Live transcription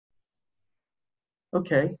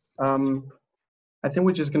Okay, I think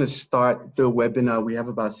we're just going to start the webinar. We have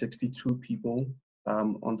about 62 people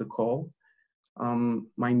on the call.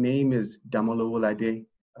 My name is Damola Owolade.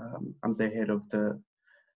 I'm the head of the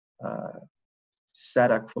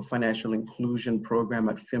SADC Financial Inclusion Programme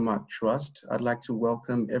at Finmark Trust. I'd like to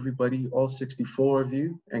welcome everybody, all 64 of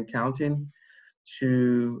you and counting,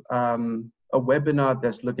 to a webinar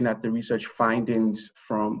that's looking at the research findings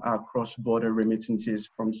from our cross-border remittances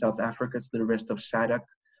from South Africa to the rest of SADC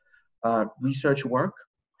research work.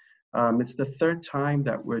 It's the third time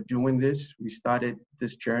that we're doing this. We started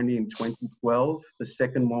this journey in 2012. The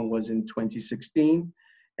second one was in 2016.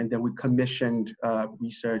 And then we commissioned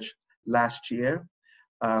research last year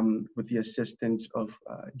with the assistance of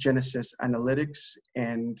Genesis Analytics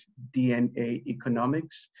and DNA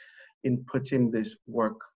Economics in putting this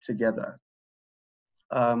work together.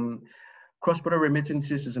 Cross-border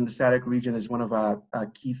remittances in the SADC region is one of our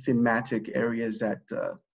key thematic areas at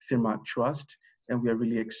Finmark Trust, and we are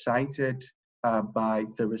really excited by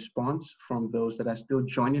the response from those that are still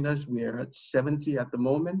joining us. We are at 70 at the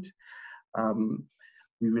moment.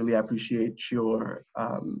 We really appreciate your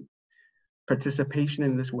participation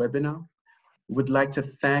in this webinar. We'd like to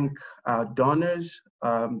thank our donors,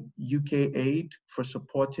 UK Aid, for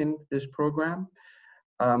supporting this program.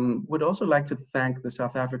 We'd also like to thank the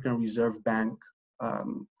South African Reserve Bank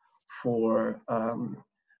for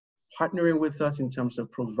partnering with us in terms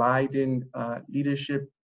of providing leadership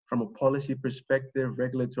from a policy perspective,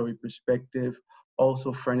 regulatory perspective,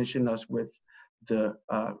 also furnishing us with the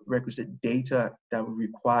requisite data that we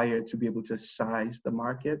require to be able to size the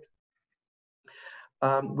market.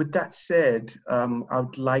 With that said, I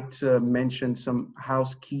would like to mention some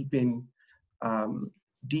housekeeping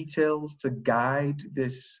details to guide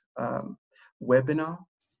this webinar.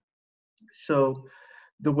 So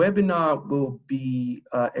the webinar will be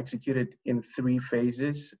executed in 3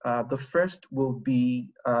 phases. The first will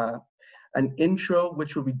be an intro,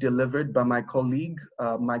 which will be delivered by my colleague,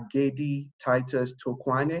 Magedi-Titus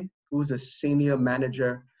Thokwane, who's a senior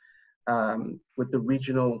manager with the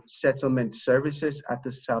Regional Settlement Services at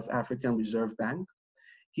the South African Reserve Bank.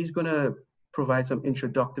 He's going to provide some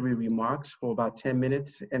introductory remarks for about 10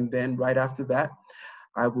 minutes, and then right after that,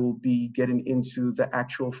 I will be getting into the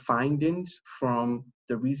actual findings from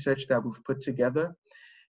the research that we've put together.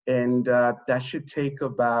 And that should take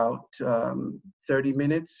about 30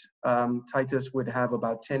 minutes. Titus would have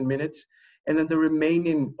about 10 minutes. And then the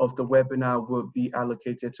remaining of the webinar will be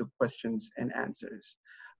allocated to questions and answers.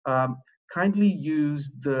 Kindly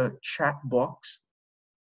use the chat box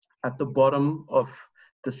at the bottom of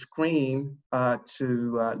the screen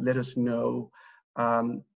to let us know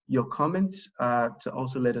your comments, to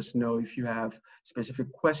also let us know if you have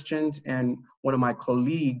specific questions. And one of my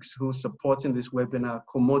colleagues who's supporting this webinar,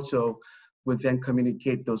 Komoto, will then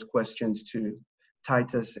communicate those questions to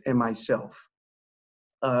Titus and myself.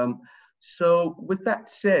 So with that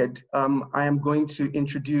said, I am going to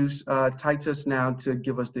introduce Titus now to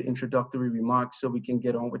give us the introductory remarks so we can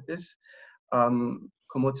get on with this.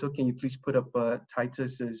 Komoto, can you please put up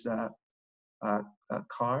Titus's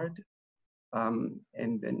card? And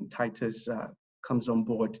then Titus comes on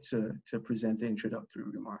board to present the introductory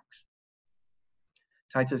remarks.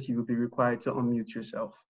 Titus, you will be required to unmute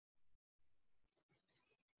yourself.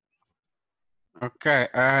 Okay,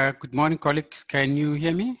 good morning, colleagues. Can you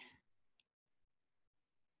hear me?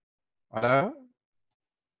 Hello?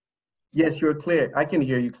 Yes, you're clear. I can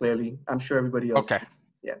hear you clearly. I'm sure everybody else. Okay.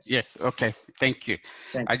 Yes. Yes. Okay. Thank you.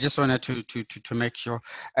 Thank I just wanted to make sure.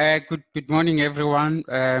 Good morning, everyone.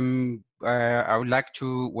 I would like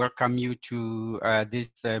to welcome you to this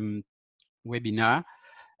webinar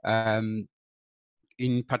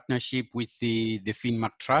in partnership with the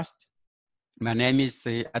Finmark Trust. My name is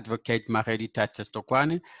Advocate Magedi-Titus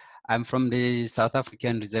Thokwane. I'm from the South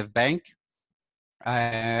African Reserve Bank.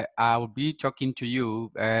 I will be talking to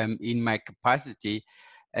you in my capacity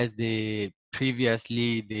as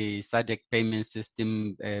previously the SADC Payment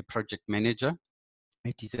System Project Manager.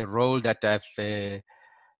 It is a role that I've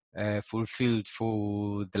fulfilled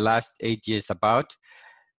for the last 8 years about.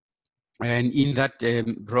 And in that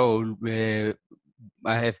role,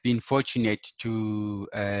 I have been fortunate to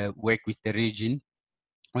work with the region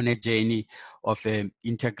on a journey of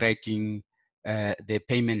integrating the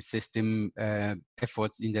payment system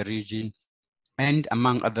efforts in the region, and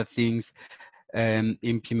among other things,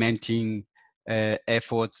 implementing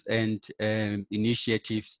efforts and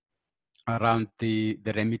initiatives around the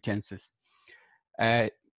remittances.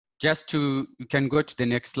 You can go to the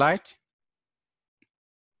next slide.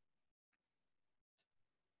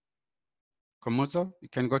 Komozo, you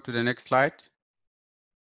can go to the next slide.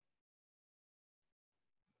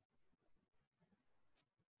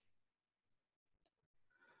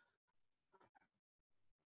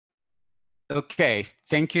 Okay,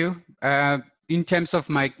 thank you. In terms of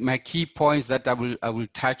my key points that I will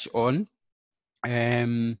touch on,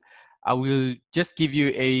 I will just give you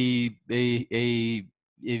a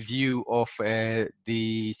view of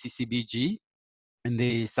the CCBG and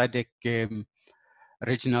the SADC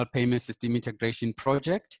Regional Payment System Integration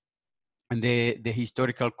Project, and the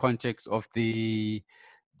historical context of the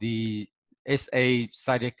SA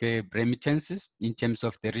SADC remittances in terms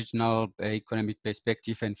of the regional economic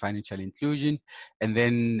perspective and financial inclusion. And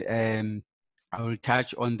then I will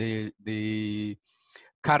touch on the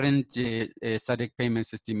current SADC payment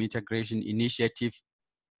system integration initiative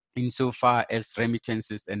insofar as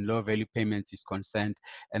remittances and low value payments is concerned.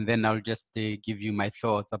 And then I'll just give you my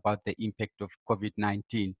thoughts about the impact of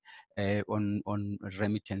COVID-19 on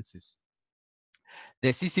remittances. The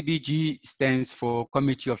CCBG stands for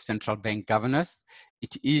Committee of Central Bank Governors.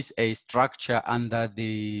 It is a structure under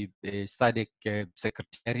the SADC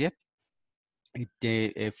Secretariat.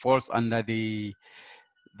 It falls under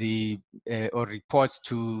or reports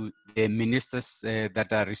to the ministers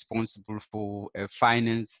that are responsible for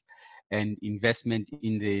finance and investment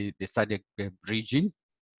in the SADC region.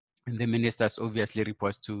 And the ministers obviously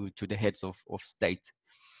reports to the heads of state.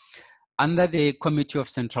 Under the Committee of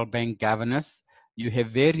Central Bank Governors, you have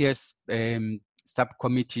various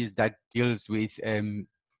subcommittees that deals with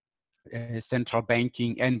central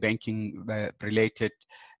banking and banking related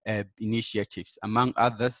initiatives. Among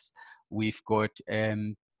others, we've got a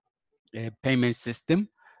payment system,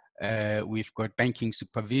 we've got banking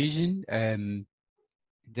supervision,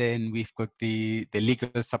 then we've got the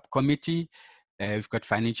legal subcommittee, we've got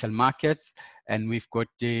financial markets, and we've got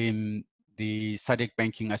the SADC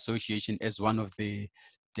Banking Association as one of the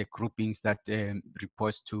groupings that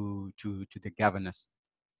reports to the governors.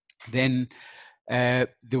 Then the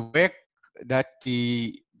work that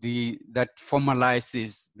that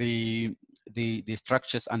formalizes the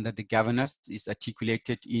structures under the governors is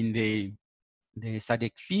articulated in the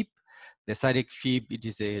SADC FIB. The SADC FIB, it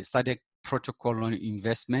is a SADC protocol on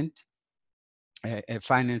investment,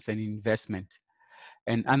 finance and investment.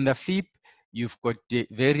 And under FIB, you've got the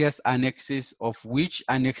various annexes, of which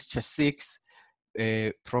Annex 6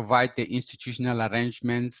 provide the institutional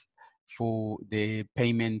arrangements for the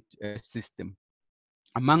payment system.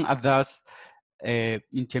 Among others,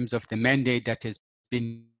 in terms of the mandate that has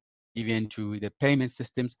been given to the payment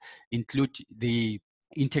systems, include the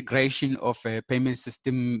integration of a payment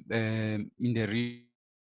system in the region,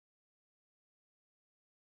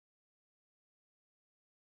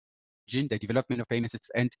 the development of payment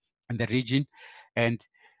systems and the region, and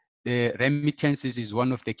the remittances is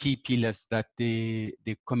one of the key pillars that the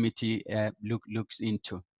committee looks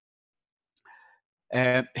into.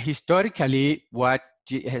 Historically, what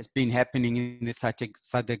has been happening in the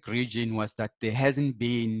SADC region was that there hasn't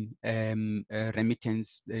been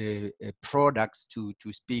remittance products to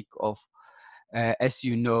speak of. As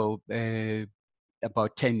you know,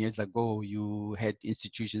 about 10 years ago, you had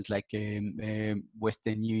institutions like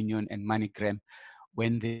Western Union and MoneyGram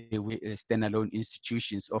when they were standalone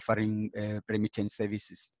institutions offering remittance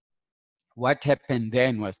services. What happened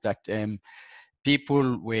then was that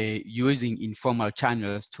people were using informal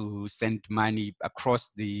channels to send money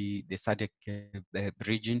across the SADC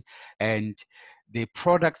region, and the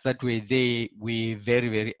products that were there were very,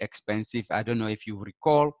 very expensive. I don't know if you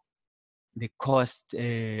recall the cost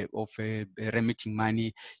of remitting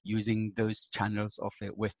money using those channels of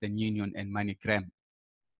Western Union and MoneyGram.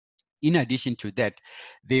 In addition to that,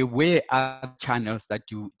 there were other channels that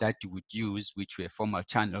you would use, which were formal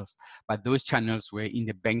channels, but those channels were in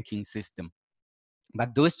the banking system.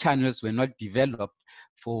 But those channels were not developed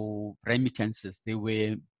for remittances. They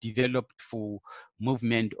were developed for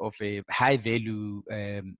movement of a high value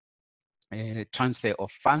transfer of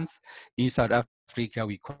funds. In South Africa,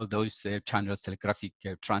 we call those channels telegraphic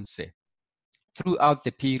transfer. Throughout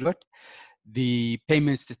the period, the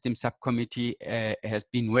Payment System Subcommittee has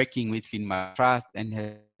been working with FINMA Trust and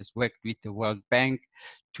has worked with the World Bank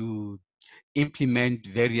to implement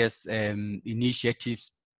various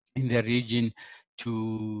initiatives in the region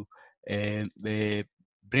to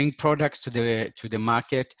bring products to the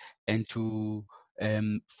market and to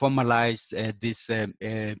formalize these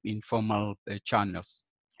informal channels.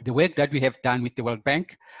 The work that we have done with the World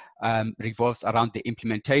Bank revolves around the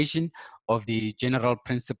implementation of the general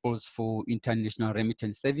principles for international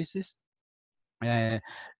remittance services.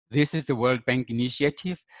 This is the World Bank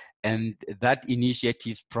initiative, and that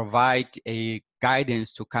initiative provide a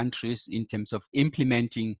guidance to countries in terms of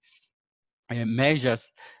implementing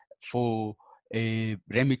measures for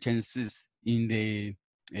remittances in the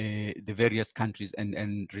various countries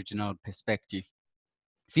and regional perspective.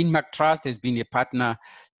 FinMac Trust has been a partner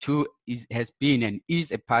to, has been and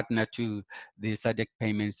is a partner to the SADC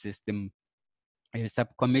Payment System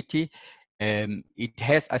Subcommittee. It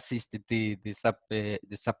has assisted the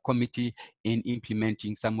subcommittee in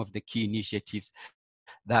implementing some of the key initiatives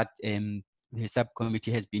that the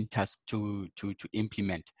subcommittee has been tasked to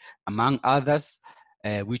implement. Among others,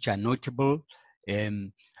 which are notable,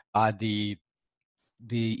 are the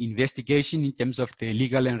investigation in terms of the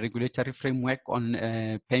legal and regulatory framework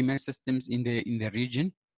on payment systems in the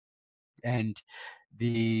region, and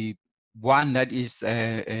the one that is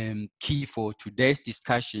key for today's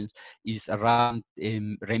discussions is around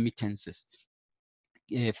remittances.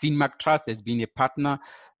 FinMac Trust has been a partner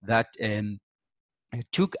that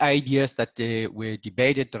took ideas that were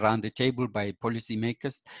debated around the table by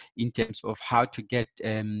policymakers in terms of how to get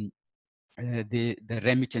the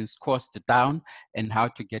remittance cost down and how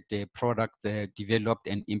to get the product developed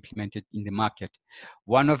and implemented in the market.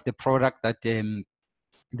 One of the products that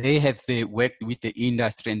they have worked with the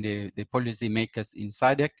industry and the policymakers in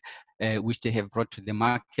SADC, which they have brought to the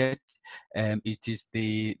market, is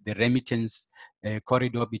the remittance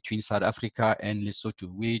corridor between South Africa and Lesotho.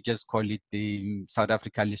 We just call it the South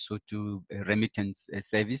Africa-Lesotho remittance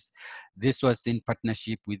service. This was in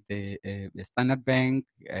partnership with the Standard Bank,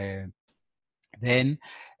 and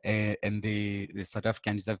the South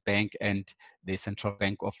African Reserve Bank and the Central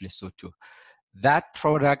Bank of Lesotho. That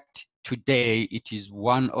product today, it is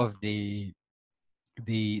one of the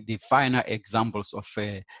finer examples of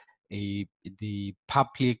the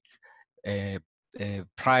public,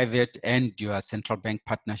 private, and your central bank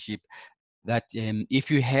partnership. That if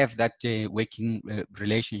you have that working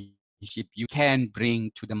relationship, you can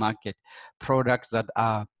bring to the market products that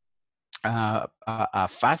are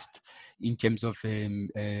fast in terms of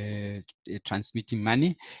transmitting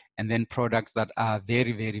money, and then products that are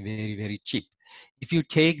very, very, very, very cheap. If you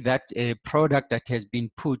take that product that has been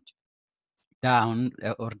put down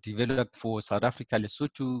or developed for South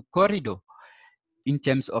Africa-Lesotho corridor in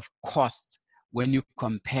terms of cost, when you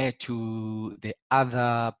compare to the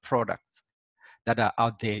other products that are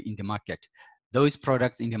out there in the market, those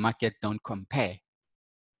products in the market don't compare.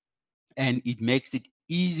 And it makes it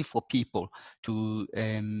easy for people to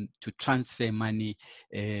transfer money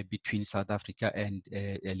between South Africa and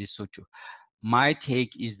Lesotho. My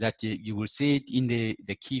take is that you will see it in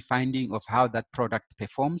the key finding of how that product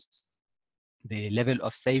performs, the level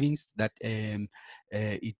of savings that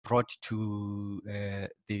it brought to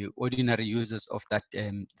the ordinary users of that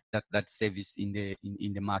that service in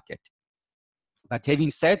the market. But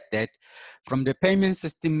having said that, from the payment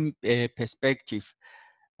system perspective,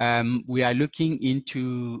 we are looking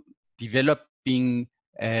into developing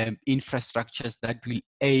infrastructures that will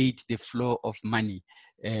aid the flow of money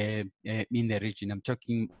in the region. I'm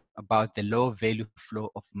talking about the low value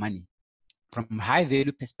flow of money. From high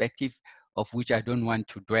value perspective, of which I don't want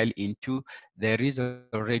to dwell into, there is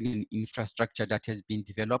already an infrastructure that has been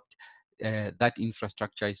developed. That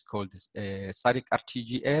infrastructure is called SADC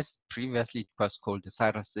RTGS. Previously, it was called the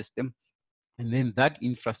SARB system. And then that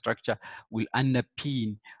infrastructure will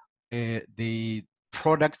underpin the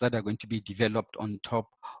products that are going to be developed on top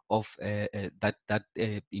of that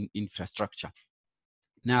infrastructure.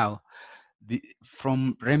 Now,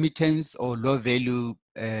 from remittance or low value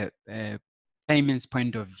payments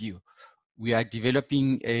point of view, we are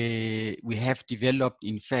developing we have developed,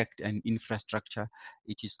 in fact, an infrastructure.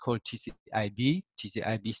 It is called TCIB.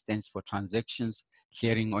 TCIB stands for Transactions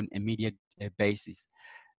Clearing on Immediate Basis.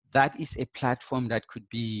 That is a platform that could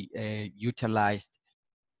be utilized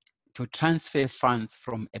to transfer funds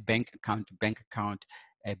from a bank account to bank account,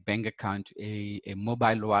 a bank account to a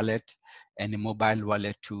mobile wallet, and a mobile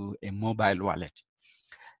wallet to a mobile wallet.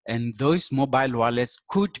 And those mobile wallets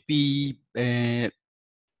could be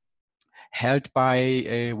held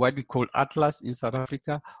by what we call Atlas in South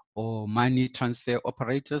Africa, or money transfer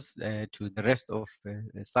operators to the rest of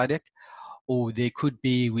SADC, or they could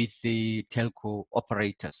be with the telco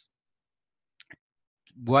operators.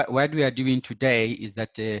 What we are doing today is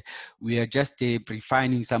that we are just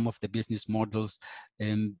refining some of the business models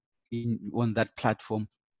on that platform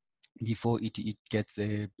before it gets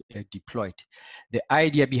deployed. The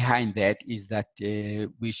idea behind that is that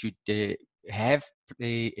we should have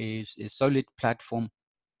a solid platform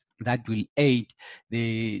that will aid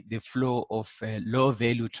the flow of low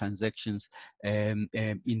value transactions in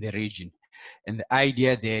the region. And the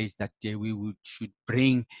idea there is that we should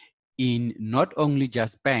bring in not only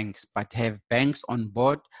just banks, but have banks on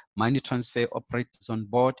board, money transfer operators on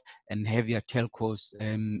board, and have your telcos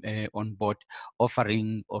on board,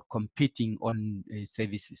 offering or competing on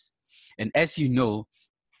services. And as you know,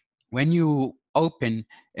 when you open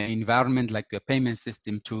an environment like your payment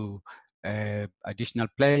system to additional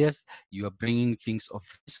players, you are bringing things of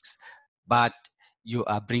risks, but you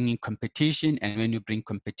are bringing competition, and when you bring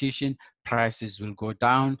competition, prices will go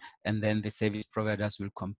down, and then the service providers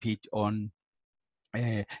will compete on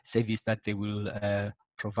service that they will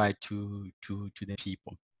provide to the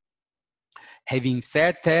people. Having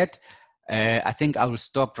said that, I think I will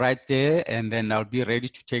stop right there, and then I'll be ready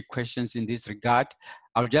to take questions in this regard.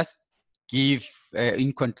 I'll just give,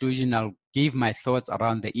 in conclusion, I'll give my thoughts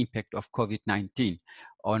around the impact of COVID-19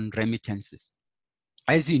 on remittances.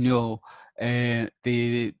 As you know,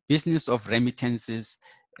 the business of remittances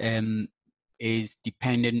is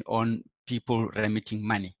dependent on people remitting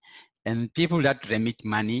money. And people that remit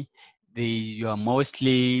money, they are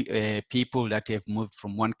mostly people that have moved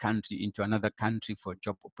from one country into another country for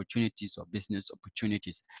job opportunities or business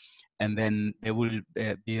opportunities. And then they will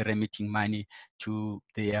be remitting money to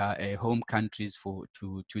their home countries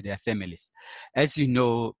to their families. As you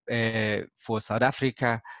know, for South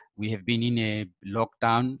Africa, we have been in a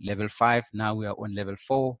lockdown, level 5, now we are on level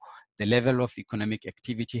 4. The level of economic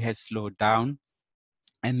activity has slowed down,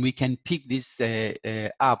 and we can pick this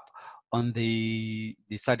up on the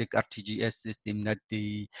SADC RTGS system, that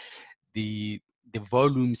the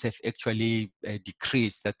volumes have actually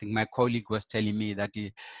decreased. I think my colleague was telling me that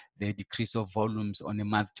the decrease of volumes on a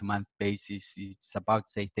month-to-month basis is about,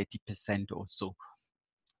 say, 30% or so.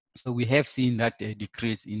 So we have seen that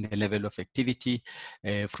decrease in the level of activity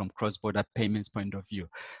from cross-border payments point of view.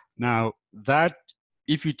 Now, that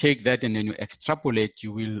if you take that and then you extrapolate,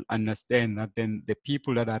 you will understand that then the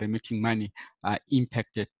people that are remitting money are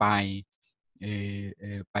impacted by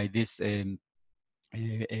this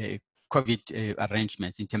COVID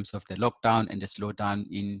arrangements in terms of the lockdown and the slowdown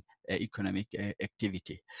in economic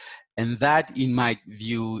activity. And that, in my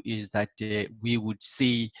view, is that we would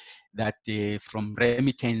see that from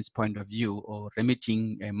remittance point of view, or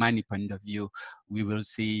remitting money point of view, we will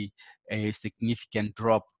see a significant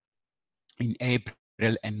drop in April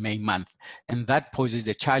and May month. And that poses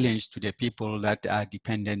a challenge to the people that are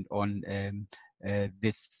dependent on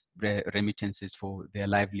this remittances for their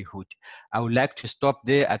livelihood. I would like to stop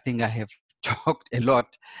there. I think I have talked a lot.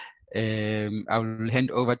 I will hand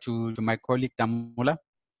over to my colleague, Damola.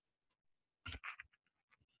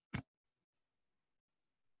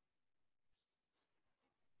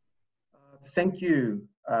 Thank you,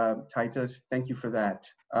 Titus. Thank you for that.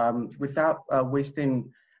 Without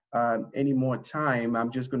wasting any more time,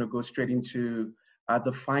 I'm just going to go straight into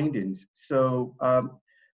the findings. So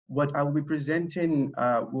what I will be presenting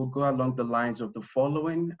will go along the lines of the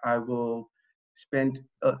following. I will spend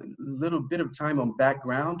a little bit of time on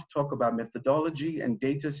background, talk about methodology and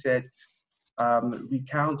data set,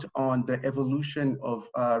 recount on the evolution of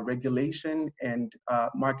regulation and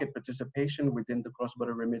market participation within the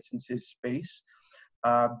cross-border remittances space,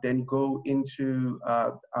 then go into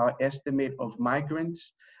our estimate of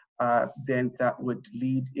migrants, then that would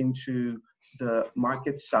lead into the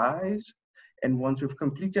market size. And once we've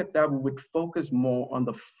completed that, we would focus more on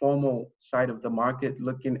the formal side of the market,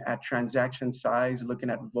 looking at transaction size,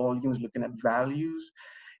 looking at volumes, looking at values,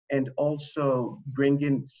 and also bring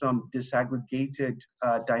in some disaggregated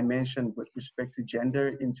dimension with respect to gender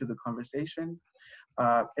into the conversation.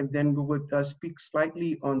 And then we would speak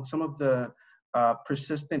slightly on some of the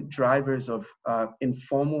persistent drivers of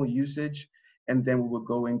informal usage, and then we would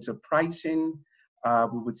go into pricing.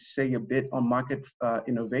 We would say a bit on market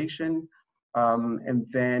innovation, and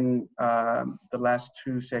then the last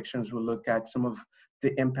two sections will look at some of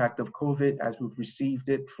the impact of COVID as we've received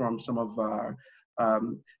it from some of our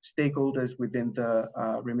stakeholders within the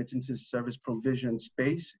remittances service provision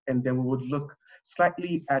space. And then we would look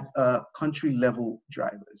slightly at country level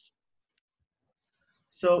drivers.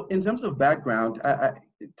 So in terms of background,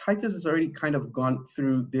 Titus has already kind of gone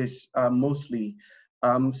through this mostly.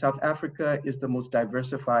 South Africa is the most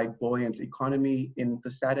diversified, buoyant economy in the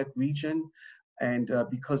SADC region. And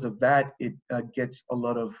because of that, it gets a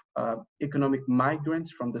lot of economic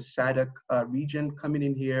migrants from the SADC region coming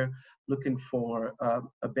in here, looking for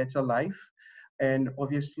a better life. And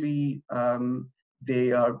obviously,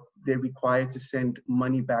 they're required to send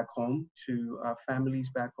money back home to families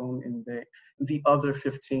back home in the other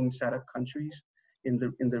 15 SADC countries in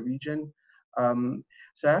the region.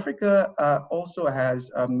 South Africa also has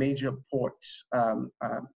major ports,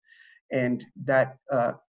 and that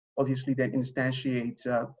obviously then instantiates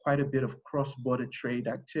quite a bit of cross-border trade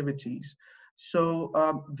activities. So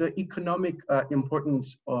the economic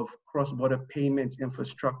importance of cross-border payments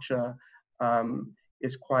infrastructure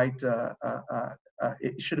is quite,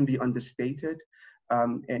 it shouldn't be understated.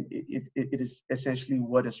 And it is essentially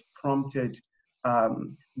what has prompted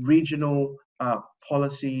regional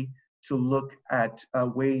policy to look at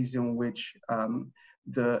ways in which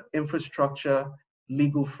the infrastructure,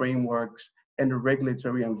 legal frameworks, and the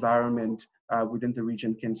regulatory environment within the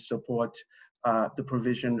region can support the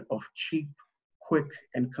provision of cheap, quick,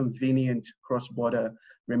 and convenient cross-border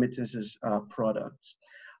remittances products.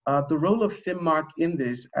 The role of FinMark in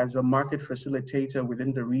this as a market facilitator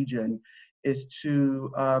within the region is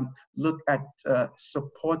to look at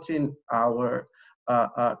supporting our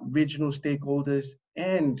regional stakeholders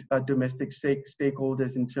and domestic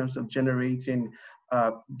stakeholders in terms of generating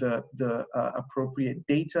the appropriate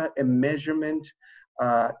data and measurement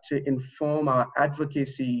to inform our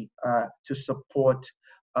advocacy to support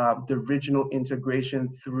the regional integration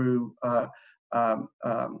through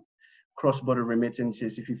cross-border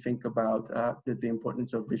remittances, if you think about the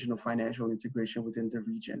importance of regional financial integration within the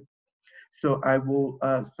region. So I will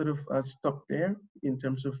stop there in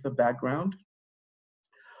terms of the background.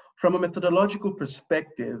 From a methodological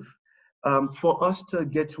perspective, for us to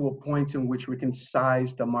get to a point in which we can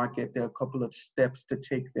size the market, there are a couple of steps to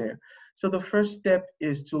take there. So the first step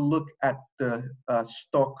is to look at the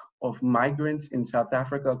stock of migrants in South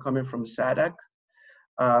Africa coming from SADC.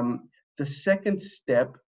 The second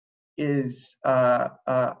step is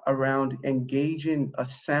around engaging a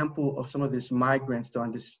sample of some of these migrants to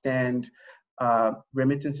understand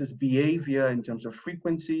remittances behavior in terms of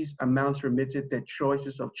frequencies, amounts remitted, their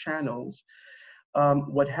choices of channels.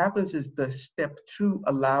 What happens is the step 2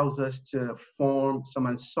 allows us to form some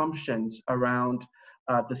assumptions around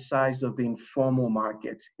the size of the informal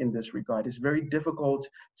market in this regard. It's very difficult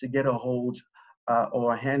to get a hold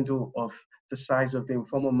or a handle of the size of the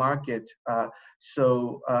informal market.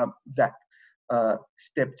 So that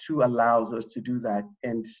step 2 allows us to do that.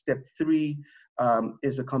 And step 3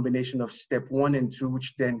 is a combination of step 1 and 2,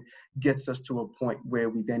 which then gets us to a point where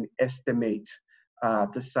we then estimate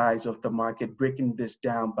the size of the market, breaking this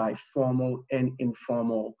down by formal and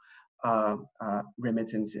informal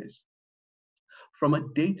remittances. From a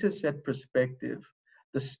data set perspective,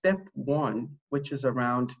 the step 1, which is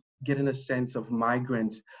around getting a sense of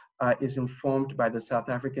migrants, is informed by the South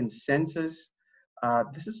African census.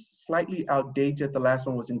 This is slightly outdated. The last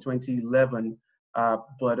one was in 2011,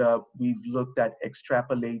 but we've looked at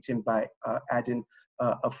extrapolating by adding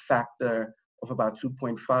a factor of about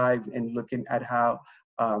 2.5 and looking at how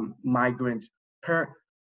migrants per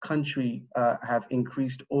country have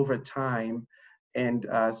increased over time. And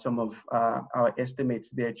some of our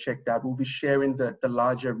estimates there checked out. We'll be sharing the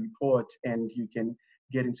larger report and you can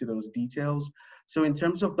get into those details. So in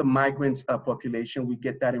terms of the migrant population, we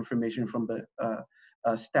get that information from the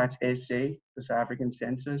Stats SA, the South African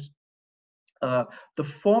census. The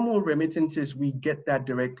formal remittances, we get that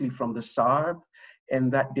directly from the SARB,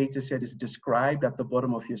 and that data set is described at the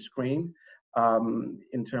bottom of your screen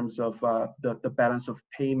in terms of the balance of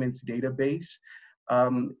payments database.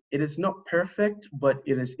 It is not perfect, but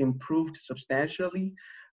it is improved substantially.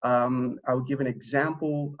 I'll give an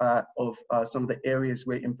example of some of the areas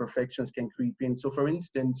where imperfections can creep in. So for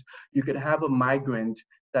instance, you could have a migrant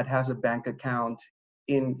that has a bank account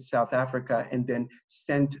in South Africa and then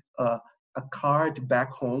send a card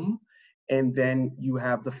back home, and then you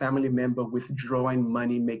have the family member withdrawing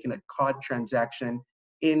money, making a card transaction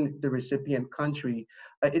in the recipient country.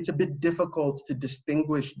 It's a bit difficult to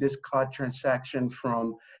distinguish this card transaction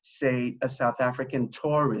from, say, a South African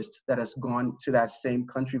tourist that has gone to that same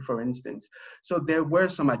country, for instance. So there were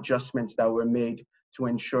some adjustments that were made to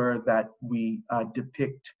ensure that we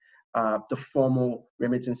depict the formal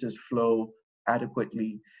remittances flow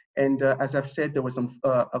adequately. And as I've said, there were some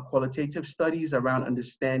qualitative studies around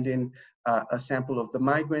understanding a sample of the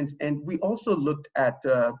migrants. And we also looked at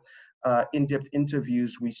in-depth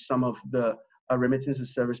interviews with some of the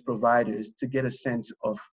remittances service providers to get a sense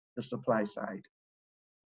of the supply side.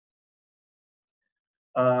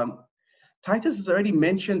 Titus has already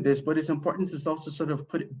mentioned this, but it's important to also sort of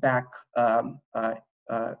put it back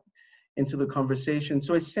into the conversation.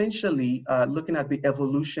 So essentially, looking at the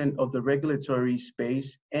evolution of the regulatory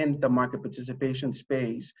space and the market participation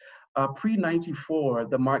space, pre-94,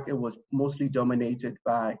 the market was mostly dominated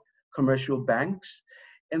by commercial banks.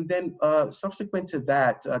 And then subsequent to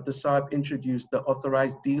that, the SARB introduced the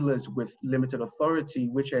authorized dealers with limited authority,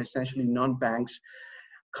 which are essentially non-banks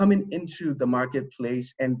coming into the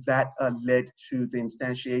marketplace. And that led to the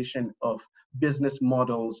instantiation of business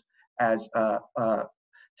models as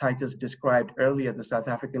Titus described earlier, the South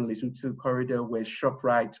African Lesotho corridor, where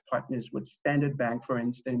ShopRite partners with Standard Bank, for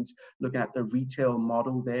instance, looking at the retail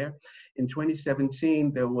model there. In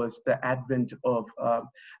 2017, there was the advent of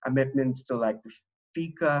amendments to like the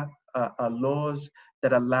FICA laws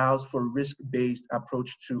that allows for risk-based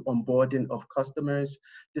approach to onboarding of customers.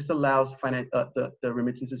 This allows the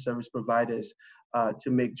remittances service providers to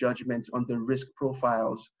make judgments on the risk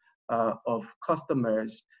profiles of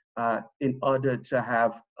customers in order to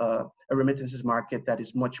have a remittances market that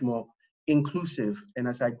is much more inclusive. And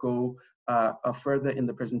as I go further in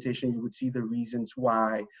the presentation, you would see the reasons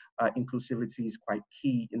why inclusivity is quite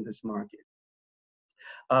key in this market.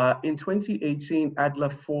 In 2018,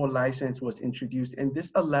 ADLA 4 license was introduced, and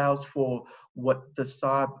this allows for what the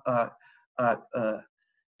SARB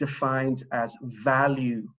defines as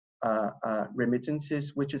value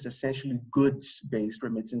remittances, which is essentially goods-based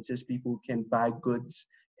remittances. People can buy goods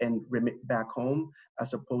and remit back home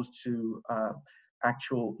as opposed to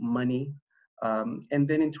actual money. And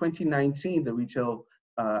then in 2019, the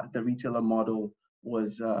retailer model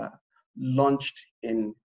was launched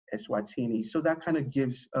in Eswatini. So that kind of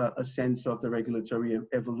gives a sense of the regulatory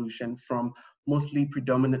evolution from mostly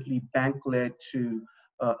predominantly bank-led to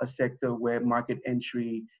a sector where market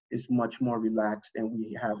entry is much more relaxed and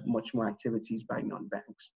we have much more activities by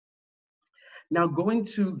non-banks. Now, going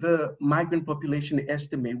to the migrant population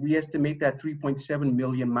estimate, we estimate that 3.7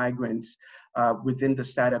 million migrants within the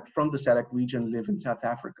SADC, from the SADC region, live in South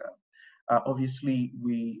Africa. Obviously,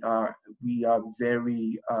 we are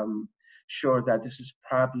very sure that this is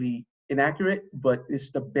probably inaccurate, but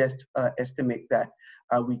it's the best estimate that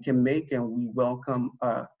we can make, and we welcome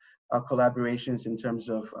collaborations in terms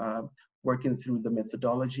of working through the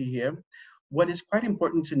methodology here. What is quite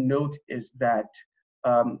important to note is that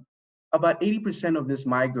about 80% of these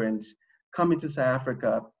migrants come into South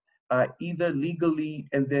Africa either legally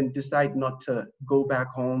and then decide not to go back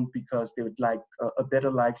home because they would like a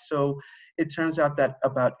better life. So it turns out that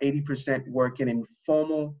about 80% work in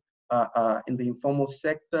informal, in the informal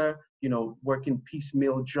sector, you know, working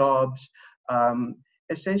piecemeal jobs,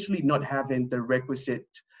 essentially not having the requisite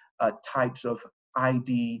types of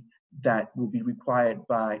ID that will be required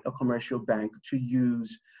by a commercial bank to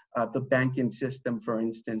use the banking system, for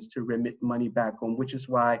instance, to remit money back home, which is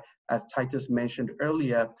why, as Titus mentioned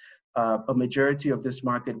earlier, a majority of this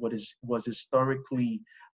market was historically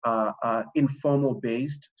informal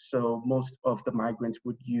based. So most of the migrants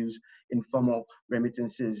would use informal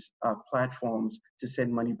remittances platforms to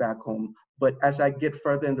send money back home. But as I get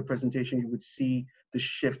further in the presentation, you would see the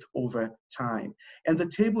shift over time. And the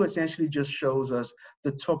table essentially just shows us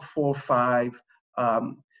the top 4 or 5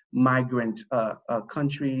 migrant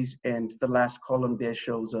countries, and the last column there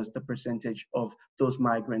shows us the percentage of those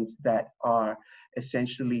migrants that are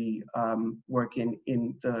essentially working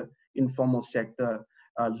in the informal sector,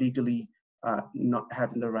 legally not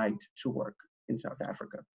having the right to work in South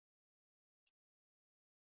Africa.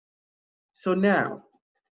 So now,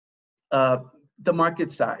 the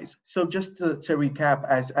market size. So just to recap,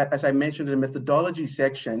 as I mentioned in the methodology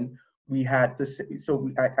section, we had this,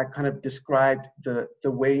 I kind of described the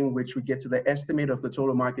way in which we get to the estimate of the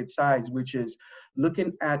total market size, which is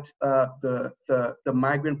looking at the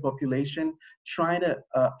migrant population, trying to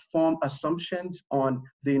form assumptions on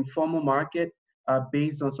the informal market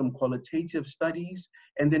based on some qualitative studies,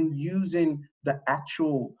 and then using the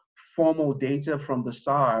actual formal data from the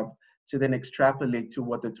SARB to then extrapolate to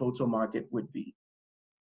what the total market would be.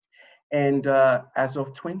 And as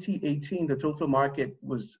of 2018, the total market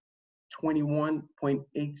was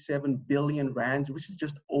 21.87 billion rands, which is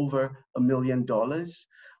just over $1 million,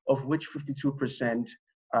 of which 52%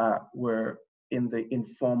 were in the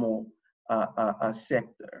informal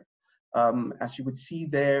sector. As you would see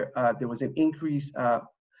there, there was an increase of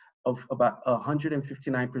about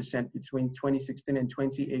 159% between 2016 and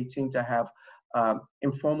 2018 to have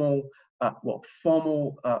informal,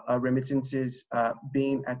 formal remittances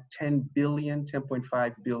being at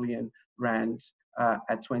 10.5 billion rands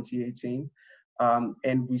at 2018.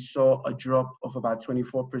 And we saw a drop of about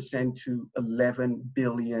 24% to 11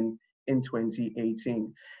 billion in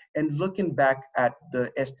 2018. And looking back at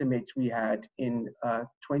the estimates we had in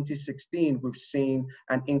 2016, we've seen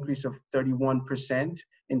an increase of 31%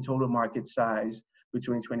 in total market size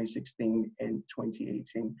between 2016 and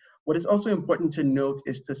 2018. What is also important to note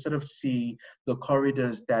is to sort of see the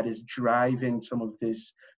corridors that is driving some of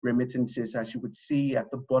this remittances. As you would see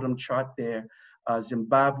at the bottom chart there,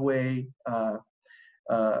 Zimbabwe,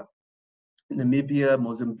 Namibia,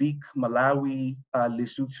 Mozambique, Malawi,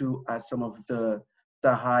 Lesotho are some of the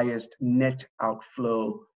highest net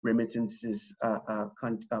outflow remittances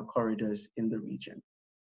corridors in the region.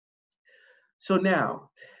 So now,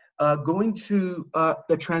 going to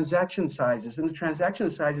the transaction sizes, and the transaction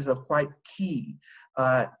sizes are quite key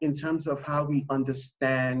in terms of how we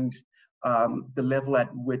understand the level at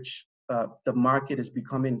which the market is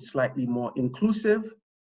becoming slightly more inclusive.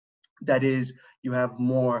 That is, you have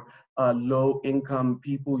more low-income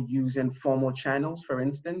people using formal channels, for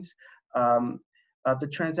instance. The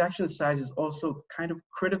transaction size is also kind of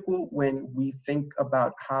critical when we think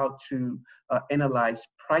about how to analyze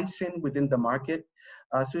pricing within the market.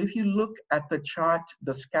 So if you look at the chart,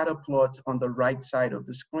 the scatter plot on the right side of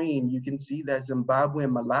the screen, you can see that Zimbabwe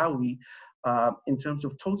and Malawi, in terms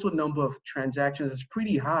of total number of transactions, is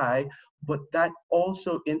pretty high, but that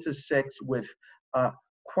also intersects with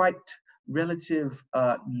quite relative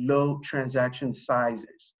low transaction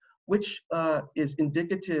sizes, which is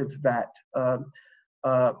indicative that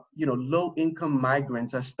low-income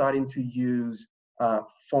migrants are starting to use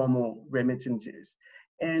formal remittances.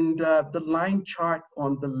 And the line chart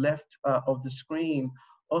on the left of the screen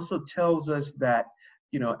also tells us that,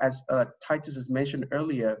 as Titus has mentioned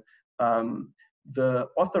earlier, the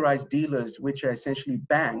authorized dealers, which are essentially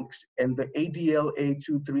banks, and the ADLA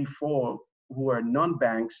 234, who are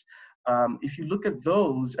non-banks, if you look at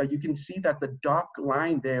those, you can see that the dark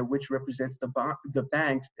line there, which represents the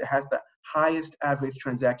banks, has the highest average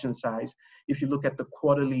transaction size. If you look at the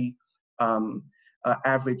quarterly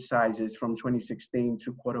average sizes from 2016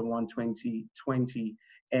 to Q1 2020,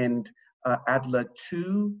 and ADLA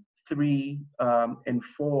 2, 3, and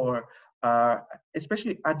 4,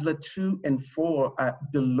 especially ADLA 2 and 4 are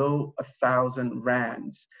below 1,000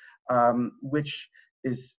 rands, which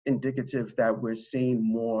is indicative that we're seeing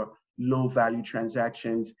more low value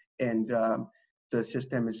transactions, and the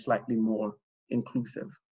system is slightly more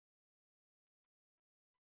inclusive.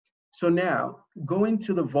 So now, going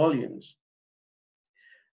to the volumes,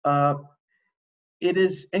 it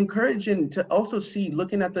is encouraging to also see,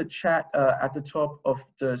 looking at the chat at the top of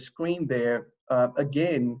the screen there,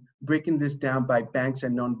 again, breaking this down by banks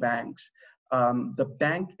and non-banks. The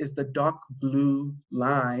bank is the dark blue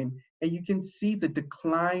line, and you can see the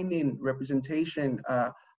declining representation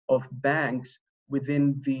of banks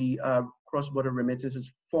within the cross-border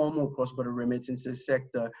remittances, formal cross-border remittances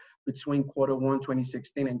sector between Q1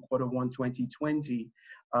 2016 and Q1 2020.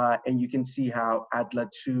 And you can see how ADLA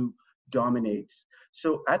 2 dominates.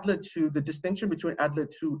 So ADLA 2, the distinction between ADLA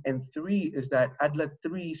 2 and 3 is that ADLA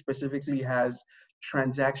 3 specifically has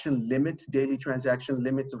transaction limits, daily transaction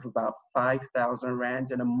limits of about 5,000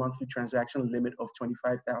 rands and a monthly transaction limit of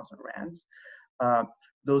 25,000 rands.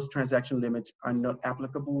 Those transaction limits are not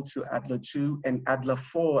applicable to ADLA 2, and ADLA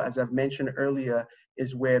 4, as I've mentioned earlier,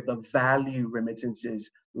 is where the value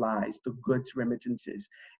remittances lies, the goods remittances.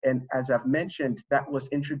 And as I've mentioned, that was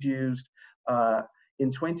introduced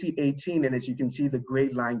in 2018, and as you can see, the gray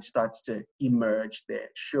line starts to emerge there,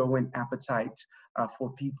 showing appetite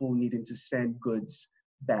for people needing to send goods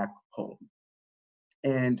back home.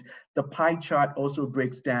 And the pie chart also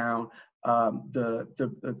breaks down the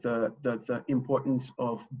importance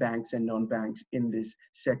of banks and non-banks in this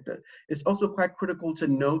sector. It's also quite critical to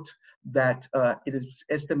note that it is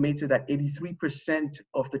estimated that 83%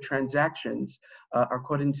 of the transactions,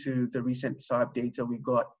 according to the recent SARB data we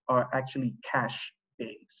got, are actually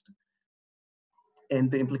cash-based.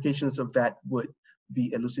 And the implications of that would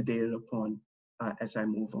be elucidated upon as I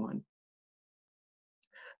move on.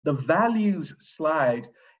 The values slide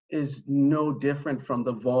is no different from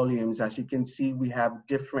the volumes. As you can see, we have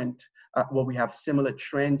different, we have similar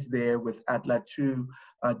trends there, with ADLA 2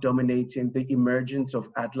 dominating, the emergence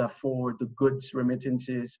of ADLA 4, the goods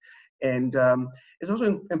remittances. And it's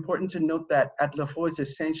also important to note that ADLA 4 is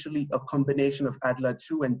essentially a combination of ADLA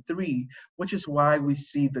 2 and 3, which is why we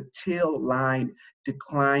see the tail line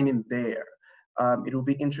declining there. It will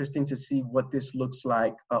be interesting to see what this looks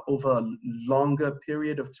like over a longer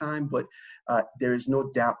period of time, but there is no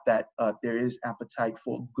doubt that there is appetite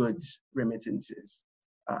for goods remittances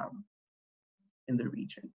in the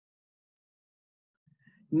region.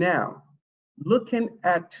 Now, looking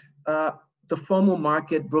at the formal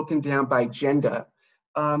market broken down by gender,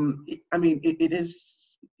 I mean,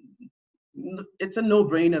 it's a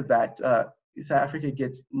no-brainer that South Africa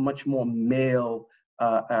gets much more male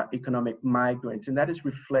economic migrants, and that is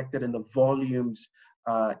reflected in the volumes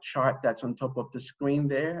chart that's on top of the screen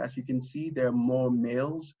there. As you can see, there are more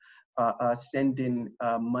males sending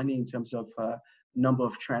money in terms of number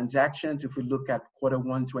of transactions if we look at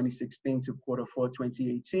Q1 2016 to Q4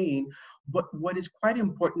 2018. But what is quite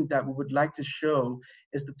important that we would like to show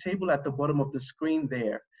is the table at the bottom of the screen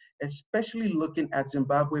there, especially looking at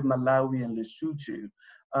Zimbabwe, Malawi, and Lesotho.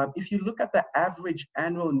 If you look at the average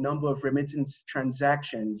annual number of remittance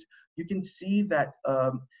transactions, you can see that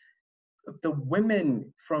the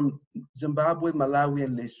women from Zimbabwe, Malawi,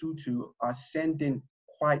 and Lesotho are sending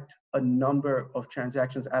quite a number of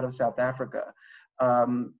transactions out of South Africa.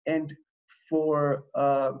 And for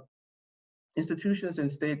institutions and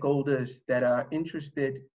stakeholders that are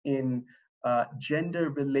interested in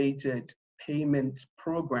gender-related payment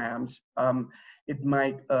programs, it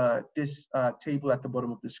might, this table at the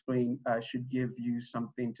bottom of the screen should give you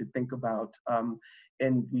something to think about.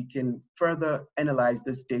 And we can further analyze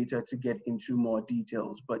this data to get into more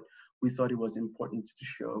details, but we thought it was important to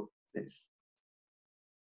show this.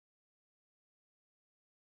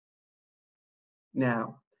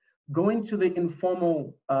 Now, going to the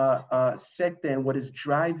informal sector and what is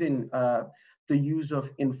driving the use of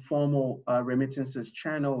informal remittances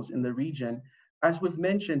channels in the region, as we've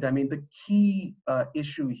mentioned, I mean, the key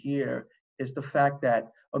issue here is the fact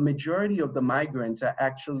that a majority of the migrants are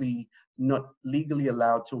actually not legally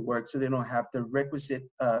allowed to work, so they don't have the requisite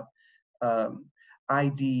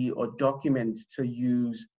ID or documents to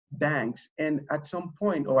use banks. And at some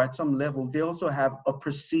point or at some level, they also have a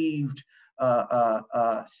perceived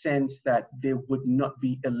sense that they would not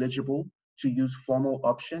be eligible to use formal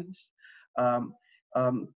options.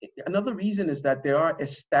 Another reason is that there are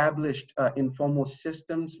established informal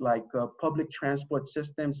systems like public transport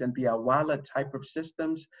systems and the Awala type of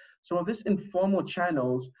systems. Some of these informal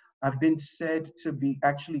channels have been said to be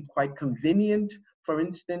actually quite convenient. For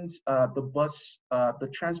instance, the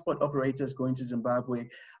transport operators going to Zimbabwe,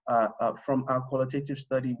 from our qualitative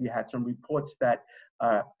study, we had some reports that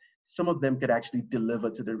some of them could actually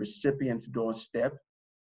deliver to the recipient's doorstep.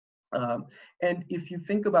 And if you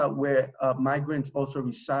think about where migrants also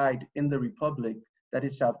reside in the Republic, that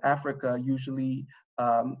is South Africa, usually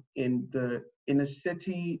in a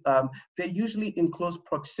city, they're usually in close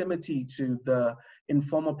proximity to the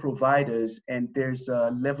informal providers, and there's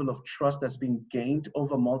a level of trust that's being gained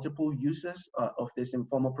over multiple uses of these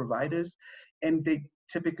informal providers, and they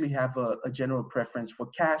typically have a general preference for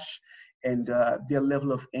cash, and their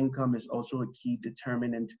level of income is also a key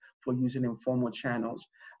determinant for using informal channels.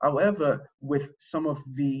 However, with some of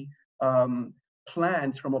the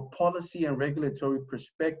plans from a policy and regulatory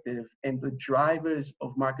perspective and the drivers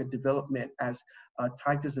of market development, as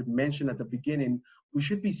Titus had mentioned at the beginning, we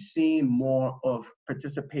should be seeing more of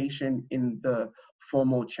participation in the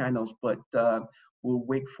formal channels, but we'll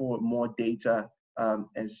wait for more data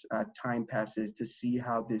as time passes to see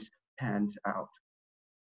how this pans out.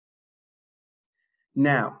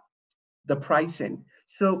 Now, the pricing.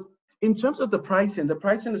 So in terms of the pricing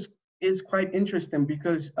is quite interesting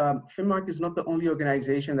because FinMark is not the only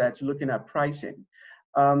organization that's looking at pricing.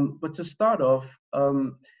 But to start off,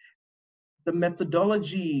 the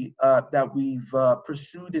methodology that we've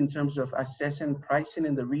pursued in terms of assessing pricing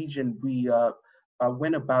in the region, we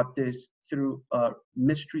went about this through a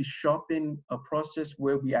mystery shopping process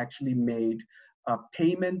where we actually made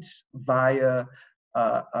payments via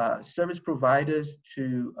service providers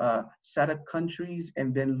to SADC countries,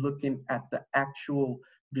 and then looking at the actual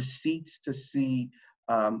receipts to see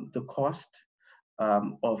the cost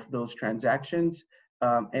of those transactions.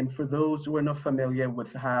 And for those who are not familiar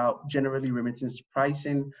with how generally remittance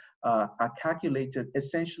pricing are calculated,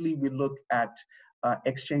 essentially we look at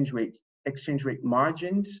exchange rate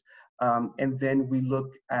margins, and then we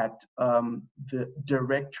look at the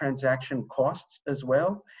direct transaction costs as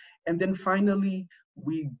well. And then finally,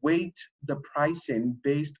 we weight the pricing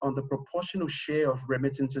based on the proportional share of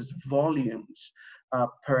remittances volumes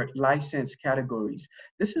per license categories.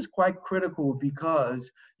 This is quite critical because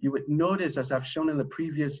you would notice, as I've shown in the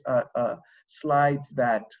previous slides,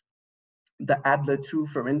 that the ADLA2,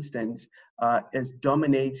 for instance, is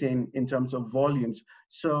dominating in terms of volumes.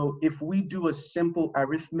 So if we do a simple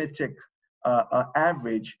arithmetic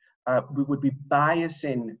average, we would be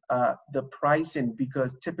biasing the pricing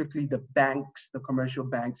because typically the banks, the commercial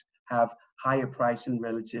banks, have higher pricing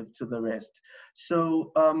relative to the rest.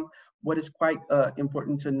 So what is quite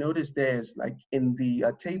important to notice there is, like in the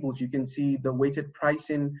tables, you can see the weighted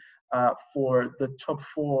pricing for the top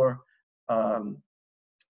 4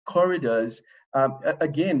 corridors.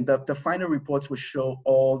 Again, the final reports will show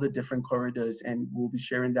all the different corridors, and we'll be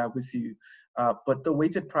sharing that with you. But the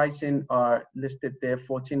weighted pricing are listed there,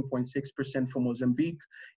 14.6% for Mozambique.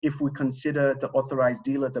 If we consider the authorized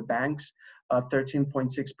dealer, the banks,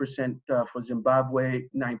 13.6% for Zimbabwe,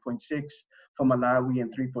 9.6% for Malawi,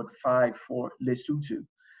 and 3.5% for Lesotho.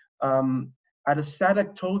 At a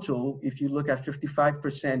SADC total, if you look at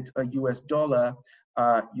 55% US dollar,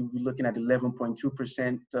 you'll be looking at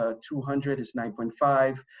 11.2%, 200 is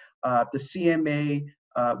 9.5%. The CMA,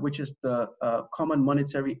 which is the common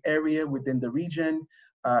monetary area within the region,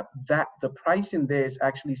 that the pricing there is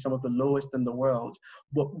actually some of the lowest in the world.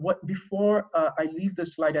 But before I leave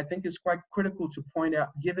this slide, I think it's quite critical to point out,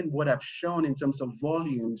 given what I've shown in terms of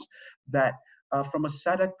volumes, that from a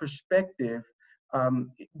SADC perspective,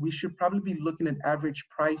 we should probably be looking at average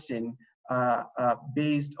pricing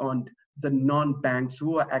based on the non-banks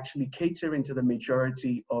who are actually catering to the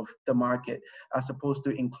majority of the market, as opposed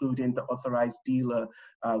to including the authorized dealer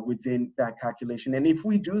within that calculation. And if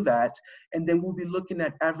we do that, and then we'll be looking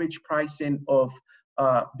at average pricing of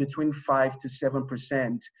between 5 to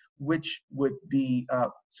 7%, which would be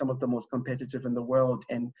some of the most competitive in the world.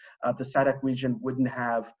 And the SADC region wouldn't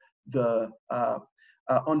have the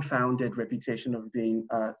unfounded reputation of being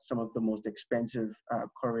some of the most expensive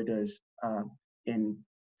corridors in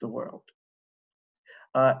the world.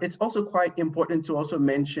 It's also quite important to also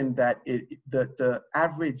mention that the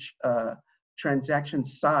average transaction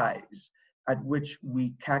size at which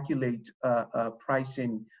we calculate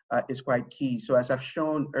pricing is quite key. So as I've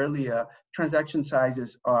shown earlier, transaction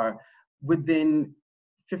sizes are within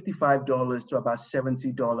 $55 to about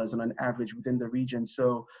 $70 on an average within the region.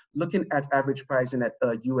 So looking at average pricing at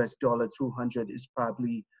US $200 is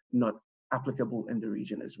probably not applicable in the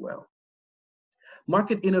region as well.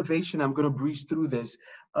 Market innovation, I'm going to breeze through this.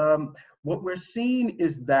 What we're seeing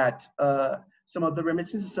is that some of the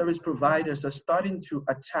remittance service providers are starting to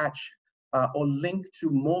attach or link to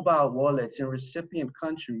mobile wallets in recipient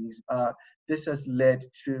countries. This has led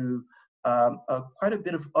to quite a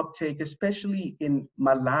bit of uptake, especially in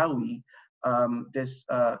Malawi. This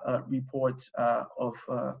report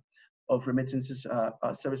of remittances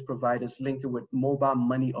service providers linking with mobile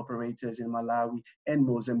money operators in Malawi and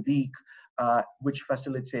Mozambique, which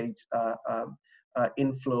facilitates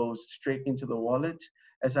inflows straight into the wallet.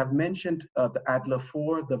 As I've mentioned, the ADLA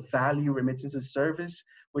 4, the value remittances service,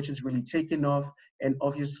 which is really taken off. And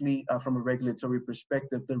obviously, from a regulatory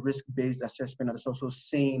perspective, the risk-based assessment has also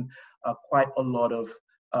seen quite a lot of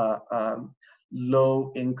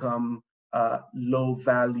low income, low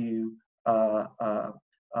value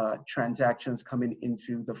transactions coming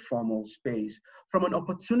into the formal space. From an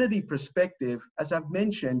opportunity perspective, as I've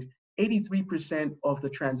mentioned, 83% of the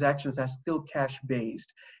transactions are still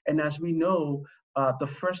cash-based. And as we know, the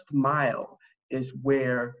first mile is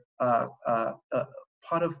where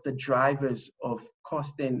part of the drivers of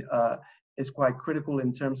costing is quite critical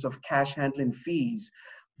in terms of cash handling fees.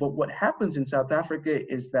 But what happens in South Africa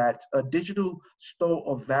is that a digital store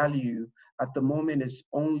of value at the moment is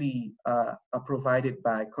only provided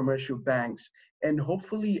by commercial banks. And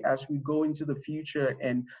hopefully, as we go into the future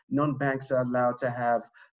and non-banks are allowed to have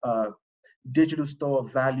digital store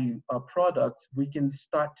of value products, we can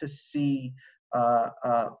start to see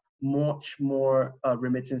much more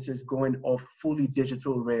remittances going off fully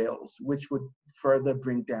digital rails, which would further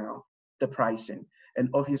bring down the pricing. And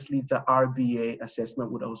obviously the RBA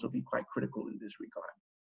assessment would also be quite critical in this regard.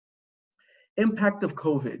 Impact of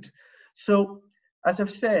COVID. So as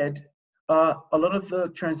I've said, a lot of the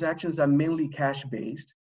transactions are mainly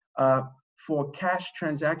cash-based. For cash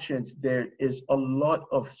transactions, there is a lot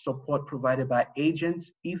of support provided by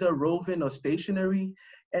agents, either roving or stationary.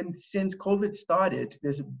 And since COVID started,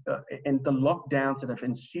 and the lockdowns that have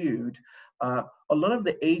ensued, a lot of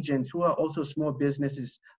the agents who are also small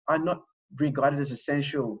businesses are not regarded as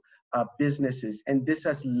essential businesses. And this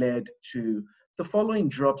has led to the following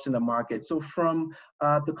drops in the market. So from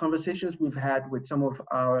the conversations we've had with some of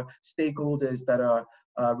our stakeholders that are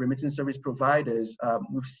remittance service providers,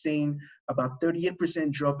 we've seen about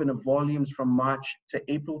 38% drop in the volumes from March to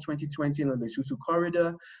April 2020 in the Lesotho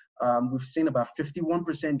corridor. We've seen about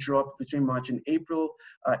 51% drop between March and April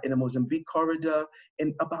in the Mozambique corridor,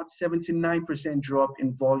 and about 79% drop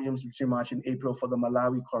in volumes between March and April for the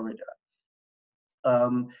Malawi corridor.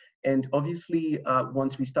 And obviously,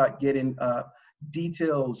 once we start getting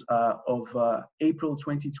details of April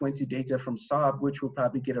 2020 data from SARB, which we'll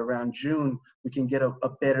probably get around June, we can get a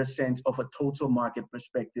better sense of a total market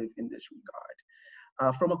perspective in this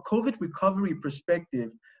regard. From a COVID recovery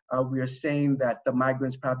perspective, we are saying that the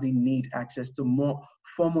migrants probably need access to more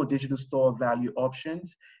formal digital store value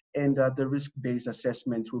options, and the risk-based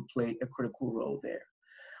assessments will play a critical role there.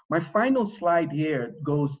 My final slide here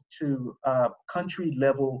goes to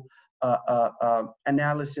country-level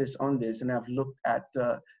analysis on this, and I've looked at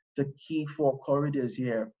the key 4 corridors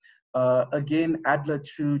here. Again, ADLA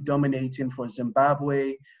 2 dominating for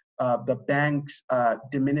Zimbabwe, the banks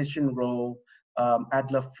diminishing role.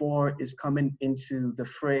 ADLA 4 is coming into the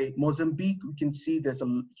fray. Mozambique, we can see there's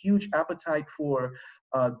a huge appetite for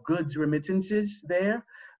goods remittances there.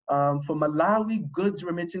 For Malawi, goods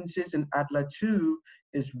remittances in ADLA 2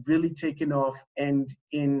 is really taking off. And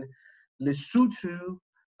in Lesotho,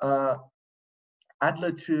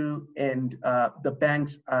 ADLA 2 and the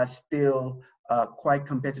banks are still quite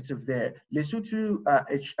competitive there. Lesotho,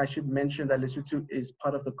 I should mention that Lesotho is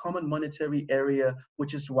part of the Common Monetary Area,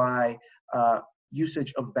 which is why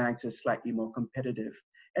usage of banks is slightly more competitive.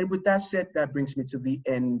 And with that said, that brings me to the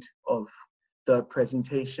end of the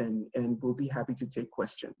presentation, and we'll be happy to take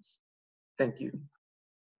questions. Thank you.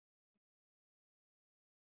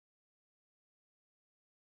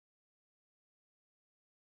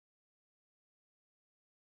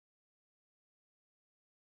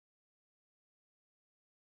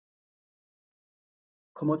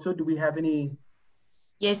 Komoto, do we have any?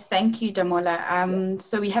 Yes, thank you, Damola.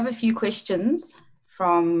 So we have a few questions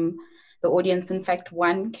from the audience. In fact,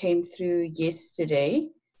 one came through yesterday.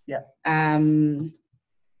 Yeah.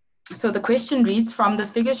 So the question reads, from the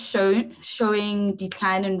figures showing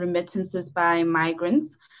decline in remittances by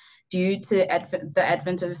migrants due to the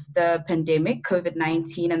advent of the pandemic,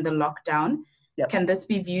 COVID-19 and the lockdown, can this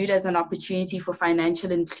be viewed as an opportunity for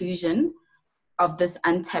financial inclusion of this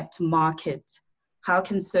untapped market? How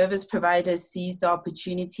can service providers seize the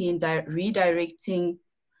opportunity in redirecting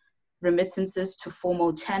remittances to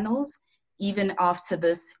formal channels? Even after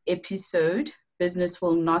this episode, business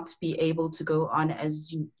will not be able to go on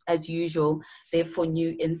as usual. Therefore,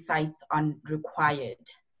 new insights are required.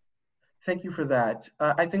 Thank you for that.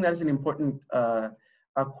 I think that is an important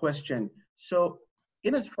question. So,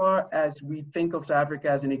 in as far as we think of South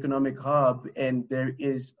Africa as an economic hub, and there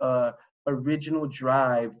is a regional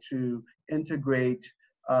drive to integrate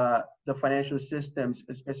the financial systems,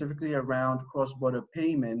 specifically around cross-border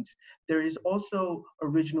payments, there is also a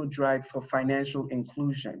regional drive for financial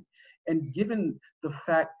inclusion. And given the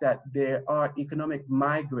fact that there are economic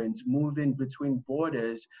migrants moving between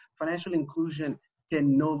borders, financial inclusion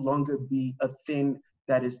can no longer be a thing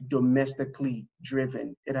that is domestically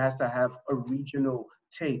driven. It has to have a regional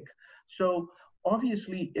take. So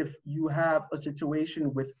obviously, if you have a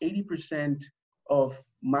situation with 80% of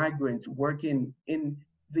migrants working in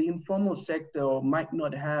the informal sector or might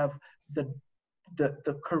not have the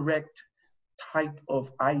correct type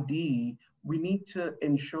of ID, we need to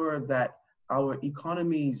ensure that our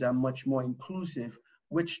economies are much more inclusive,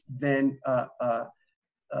 which then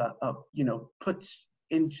puts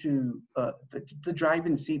into the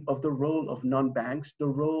driving seat of the role of non-banks, the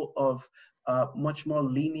role of much more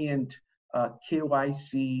lenient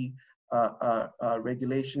KYC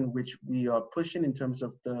regulation, which we are pushing in terms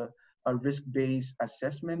of the risk-based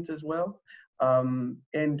assessment as well.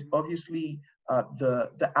 And obviously,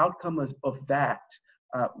 the outcome of that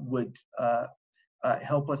would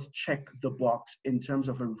help us check the box in terms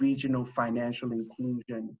of a regional financial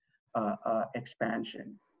inclusion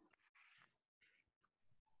expansion.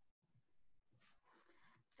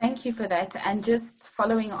 Thank you for that. And just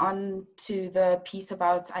following on to the piece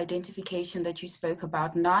about identification that you spoke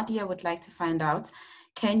about, Nadia would like to find out,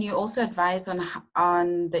 can you also advise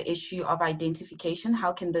on the issue of identification?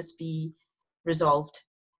 How can this be resolved?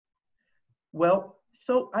 Well,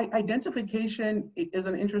 so identification is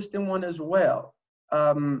an interesting one as well.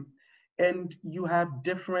 And you have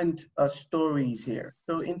different stories here.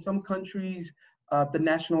 So in some countries, the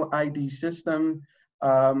national ID system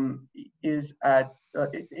is at,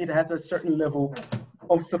 it has a certain level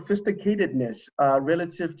of sophisticatedness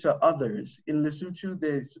relative to others. In Lesotho,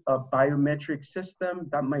 there's a biometric system.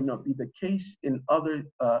 That might not be the case in other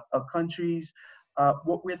countries.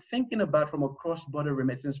 What we're thinking about from a cross-border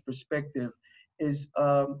remittance perspective is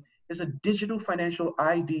a digital financial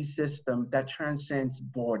ID system that transcends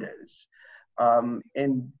borders.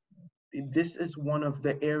 And this is one of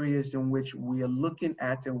the areas in which we are looking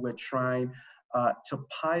at and we're trying to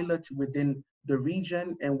pilot within the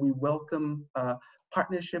region, and we welcome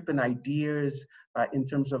partnership and ideas in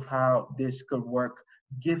terms of how this could work,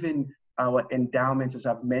 given our endowment, as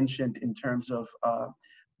I've mentioned, in terms of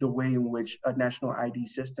the way in which national ID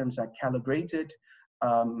systems are calibrated,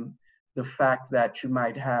 the fact that you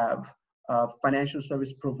might have financial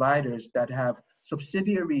service providers that have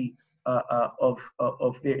subsidiary of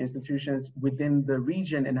their institutions within the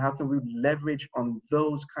region, and how can we leverage on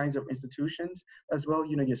those kinds of institutions as well?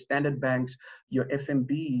 You know, your standard banks, your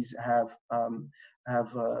FMBs have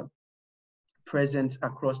presence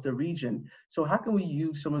across the region. So how can we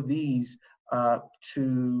use some of these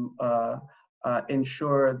to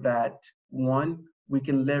ensure that, one, we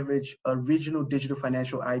can leverage a regional digital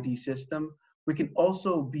financial ID system. We can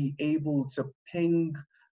also be able to ping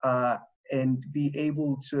and be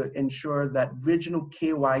able to ensure that regional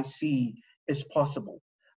KYC is possible,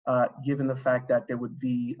 given the fact that there would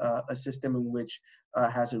be a system in which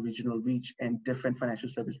has a regional reach and different financial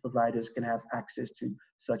service providers can have access to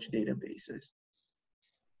such databases.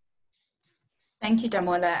 Thank you,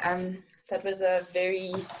 Damola. That was a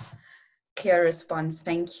very clear response.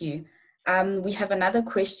 Thank you. We have another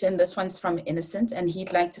question. This one's from Innocent, and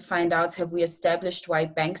he'd like to find out, have we established why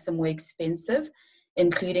banks are more expensive,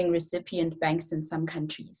 including recipient banks in some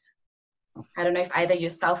countries? I don't know if either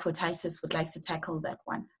yourself or Titus would like to tackle that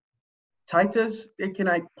one. Titus, can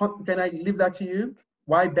I leave that to you?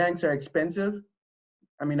 Why banks are expensive?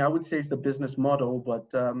 I mean, I would say it's the business model, but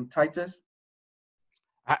Titus?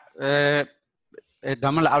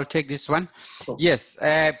 Damola, I'll take this one. Cool. Yes,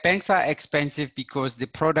 banks are expensive because the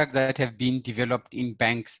products that have been developed in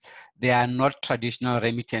banks, they are not traditional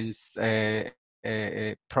remittance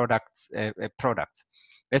products.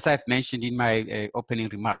 As I've mentioned in my opening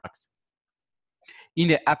remarks, in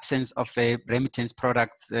the absence of remittance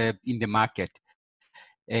products in the market,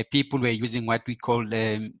 people were using what we call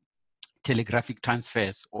telegraphic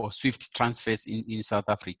transfers or SWIFT transfers in South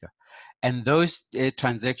Africa. And those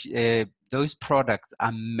those products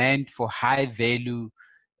are meant for high value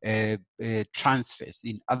transfers.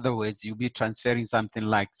 In other words, you'll be transferring something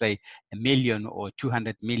like, say, 1 million or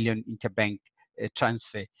 200 million interbank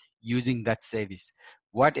transfer using that service.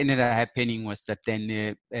 What ended up happening was that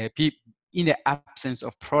then in the absence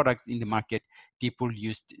of products in the market, people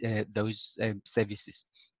used those services.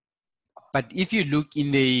 But if you look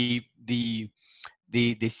in the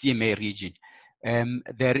CMA region,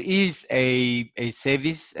 there is a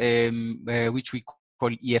service which we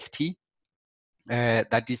call EFT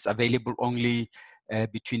that is available only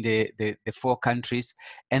between the 4 countries,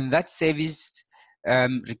 and that service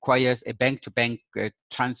requires a bank-to-bank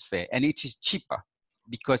transfer, and it is cheaper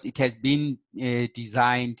because it has been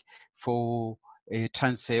designed for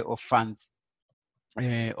transfer of funds,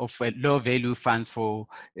 of low value funds for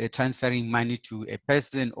transferring money to a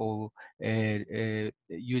person or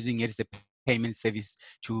using it as a payment service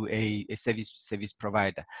to a service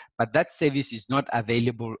provider. But that service is not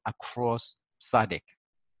available across SADC.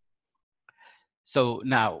 So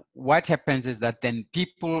now what happens is that then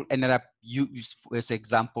people ended up, as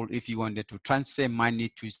example, if you wanted to transfer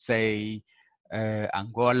money to, say,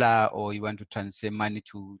 Angola, or you want to transfer money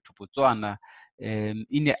to Botswana, in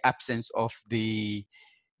the absence of the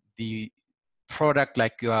product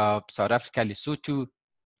like your South Africa Lesotho,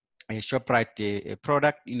 a ShopRite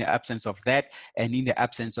product, in the absence of that, and in the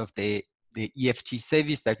absence of the EFT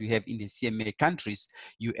service that we have in the CMA countries,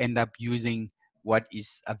 you end up using what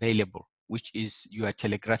is available, which is your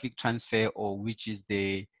telegraphic transfer, or which is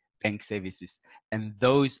the bank services. And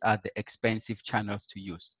those are the expensive channels to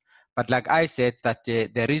use. But like I said, that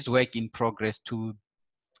there is work in progress to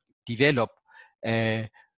develop a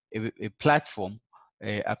platform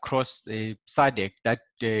across SADC that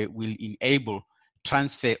will enable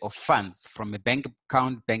transfer of funds from a bank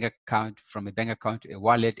account, from a bank account to a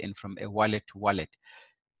wallet, and from a wallet to wallet.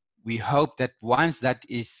 We hope that once that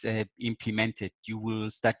is implemented, you will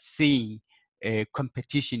start seeing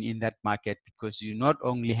competition in that market, because you not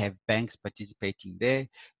only have banks participating there,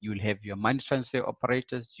 you will have your money transfer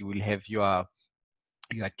operators, you will have your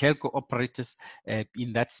telco operators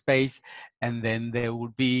in that space, and then there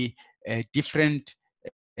will be different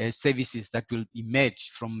services that will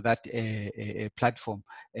emerge from that platform,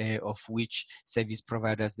 of which service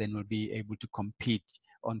providers then will be able to compete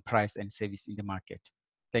on price and service in the market.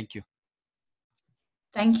 Thank you.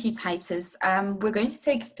 Thank you, Titus. We're going to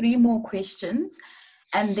take 3 more questions,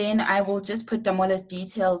 and then I will just put Damola's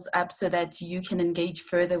details up so that you can engage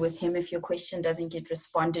further with him if your question doesn't get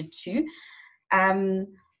responded to.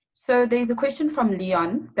 So there's a question from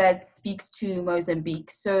Leon that speaks to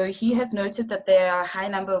Mozambique. So he has noted that there are a high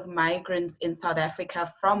number of migrants in South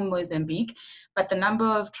Africa from Mozambique, but the number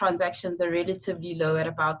of transactions are relatively low at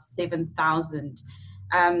about 7,000.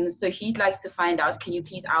 So he'd like to find out, can you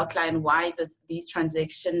please outline why these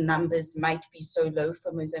transaction numbers might be so low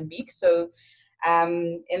for Mozambique? So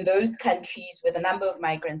in those countries where the number of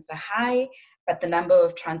migrants are high, but the number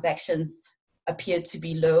of transactions appear to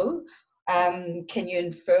be low, can you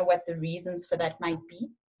infer what the reasons for that might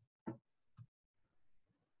be?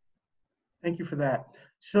 Thank you for that.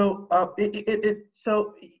 So the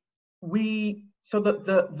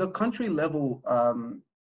country level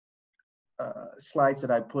slides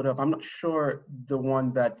that I put up, I'm not sure the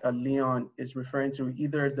one that Leon is referring to,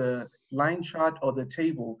 either the line chart or the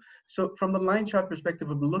table. So from the line chart perspective,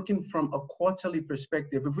 if we're looking from a quarterly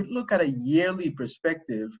perspective, if we look at a yearly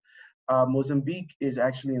perspective, Mozambique is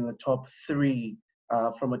actually in the top 3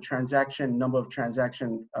 from a number of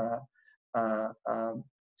transaction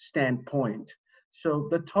standpoint. So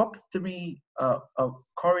the top 3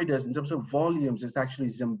 corridors in terms of volumes is actually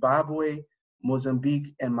Zimbabwe,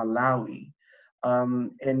 Mozambique, and Malawi.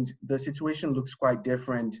 And the situation looks quite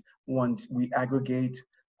different once we aggregate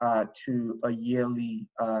to a yearly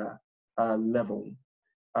level.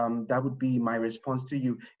 That would be my response to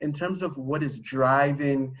you. In terms of what is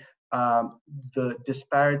driving the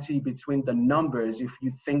disparity between the numbers, if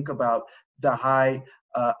you think about the high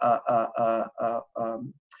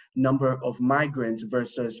number of migrants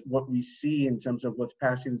versus what we see in terms of what's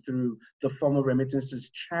passing through the formal remittances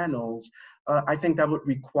channels, I think that would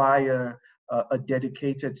require a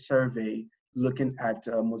dedicated survey looking at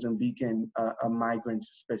Mozambican migrants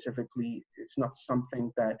specifically. It's not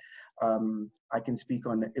something that I can speak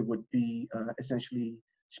on. It would be essentially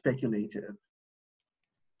speculative.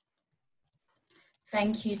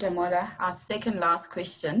 Thank you, Damola. Our second last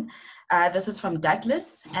question. This is from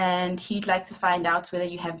Douglas, and he'd like to find out whether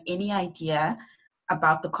you have any idea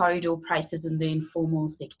about the corridor prices in the informal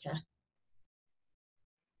sector.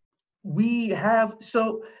 We have,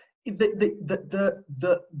 so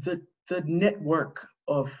the network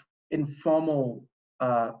of informal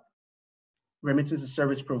remittances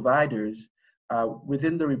service providers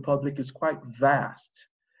within the Republic is quite vast.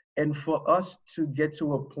 And for us to get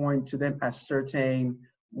to a point to then ascertain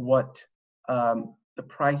what the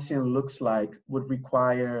pricing looks like would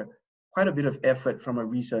require quite a bit of effort from a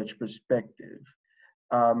research perspective.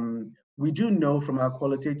 We do know from our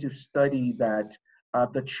qualitative study that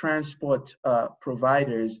the transport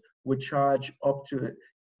providers would charge up to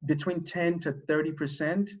between 10 to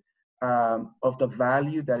 30% of the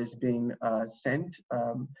value that is being sent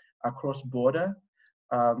across border.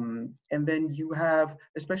 And then you have,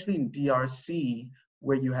 especially in DRC,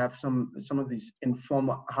 where you have some of these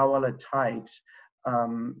informal hawala types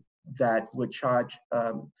that would charge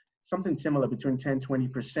something similar between 10,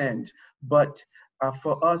 20%. But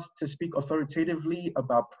for us to speak authoritatively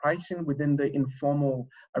about pricing within the informal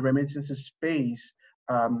remittances space,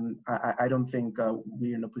 I don't think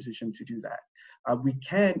we're in a position to do that. We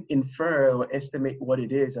can infer or estimate what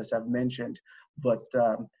it is, as I've mentioned, but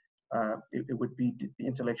it would be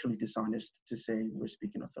intellectually dishonest to say we're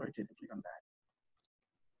speaking authoritatively on that.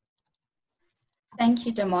 Thank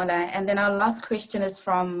you, Damola. And then our last question is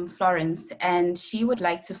from Florence, and she would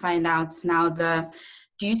like to find out now,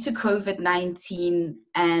 due to COVID-19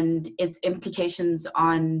 and its implications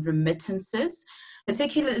on remittances,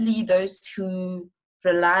 particularly those who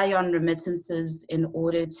rely on remittances in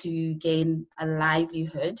order to gain a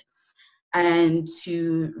livelihood and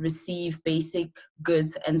to receive basic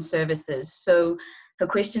goods and services. So the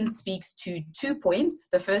question speaks to 2 points,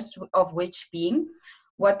 the first of which being,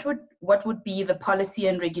 what would be the policy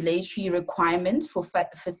and regulatory requirement for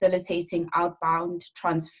facilitating outbound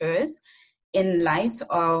transfers in light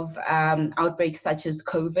of outbreaks such as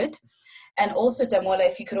COVID? And also, Damola,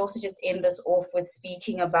 if you could also just end this off with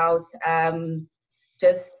speaking about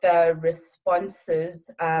just the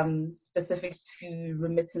responses specific to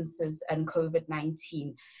remittances and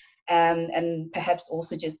COVID-19, and perhaps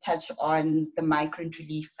also just touch on the Migrant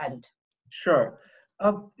Relief Fund. Sure.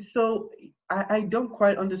 So I don't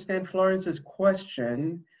quite understand Florence's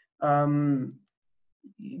question. During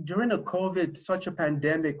a COVID, such a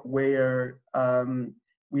pandemic where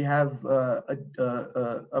we have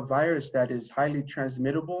a virus that is highly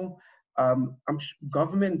transmittable,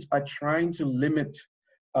 governments are trying to limit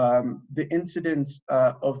the incidence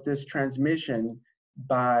of this transmission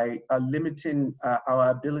by limiting our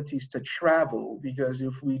abilities to travel, because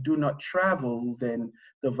if we do not travel, then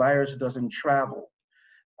the virus doesn't travel.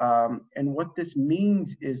 And what this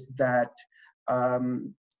means is that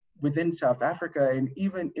within South Africa and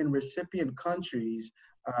even in recipient countries,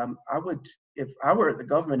 if I were the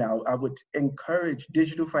government, I would encourage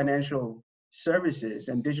digital financial services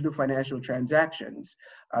and digital financial transactions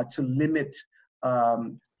to limit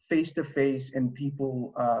face-to-face and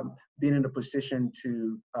people being in a position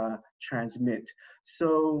to transmit.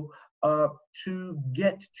 So to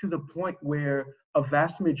get to the point where a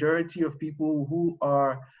vast majority of people who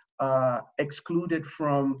are excluded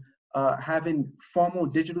from having formal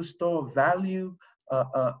digital store of value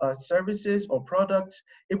services or products,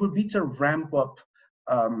 it would be to ramp up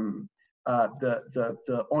the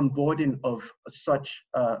onboarding of such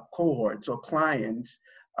cohorts or clients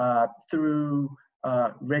through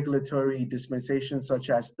regulatory dispensations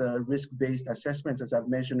such as the risk-based assessments, as I've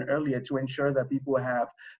mentioned earlier, to ensure that people have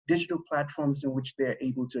digital platforms in which they're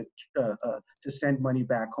able to send money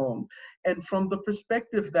back home. And from the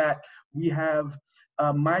perspective that we have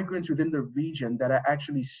migrants within the region that are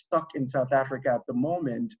actually stuck in South Africa at the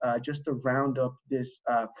moment, just to round up this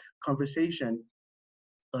conversation,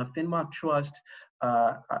 Finmark Trust,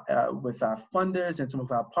 with our funders and some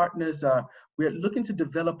of our partners, we're looking to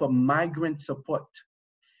develop a migrant support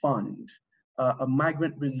fund, a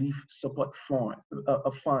migrant relief support fund,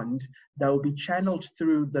 a fund that will be channeled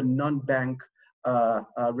through the non-bank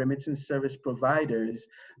remittance service providers,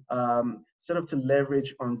 sort of to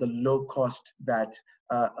leverage on the low cost that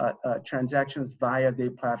transactions via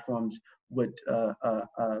their platforms would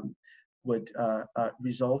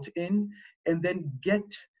result in, and then get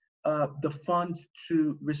the funds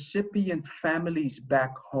to recipient families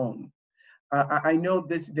back home. I know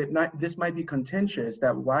this might be contentious,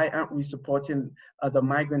 that why aren't we supporting the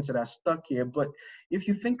migrants that are stuck here? But if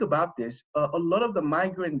you think about this, a lot of the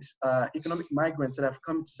migrants, economic migrants that have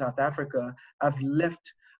come to South Africa have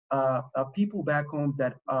left people back home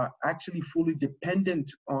that are actually fully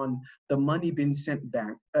dependent on the money being sent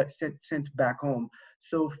back home.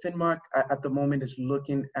 So FinMark at the moment is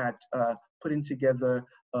looking at putting together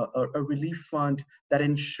a relief fund that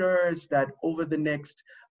ensures that over the next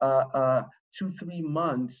 2-3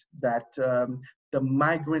 months that the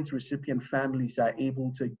migrant recipient families are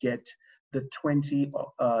able to get the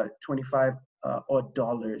 $25 odd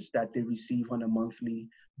dollars that they receive on a monthly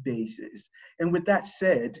basis. And with that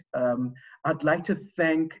said, I'd like to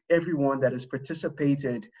thank everyone that has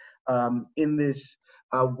participated in this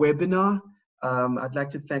webinar. I'd like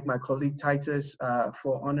to thank my colleague Titus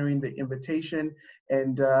for honoring the invitation,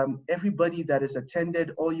 and everybody that has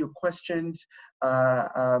attended, all your questions.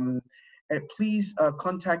 And please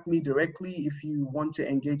contact me directly if you want to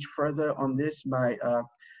engage further on this. My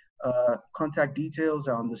contact details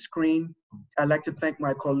are on the screen. I'd like to thank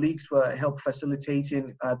my colleagues for help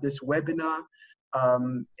facilitating this webinar.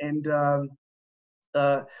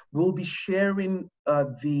 We'll be sharing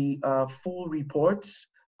the full reports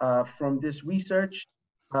from this research.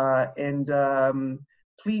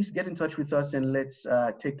 Please get in touch with us and let's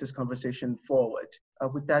take this conversation forward.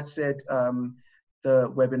 With that said,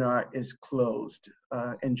 the webinar is closed.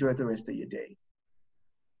 Enjoy the rest of your day.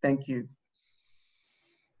 Thank you.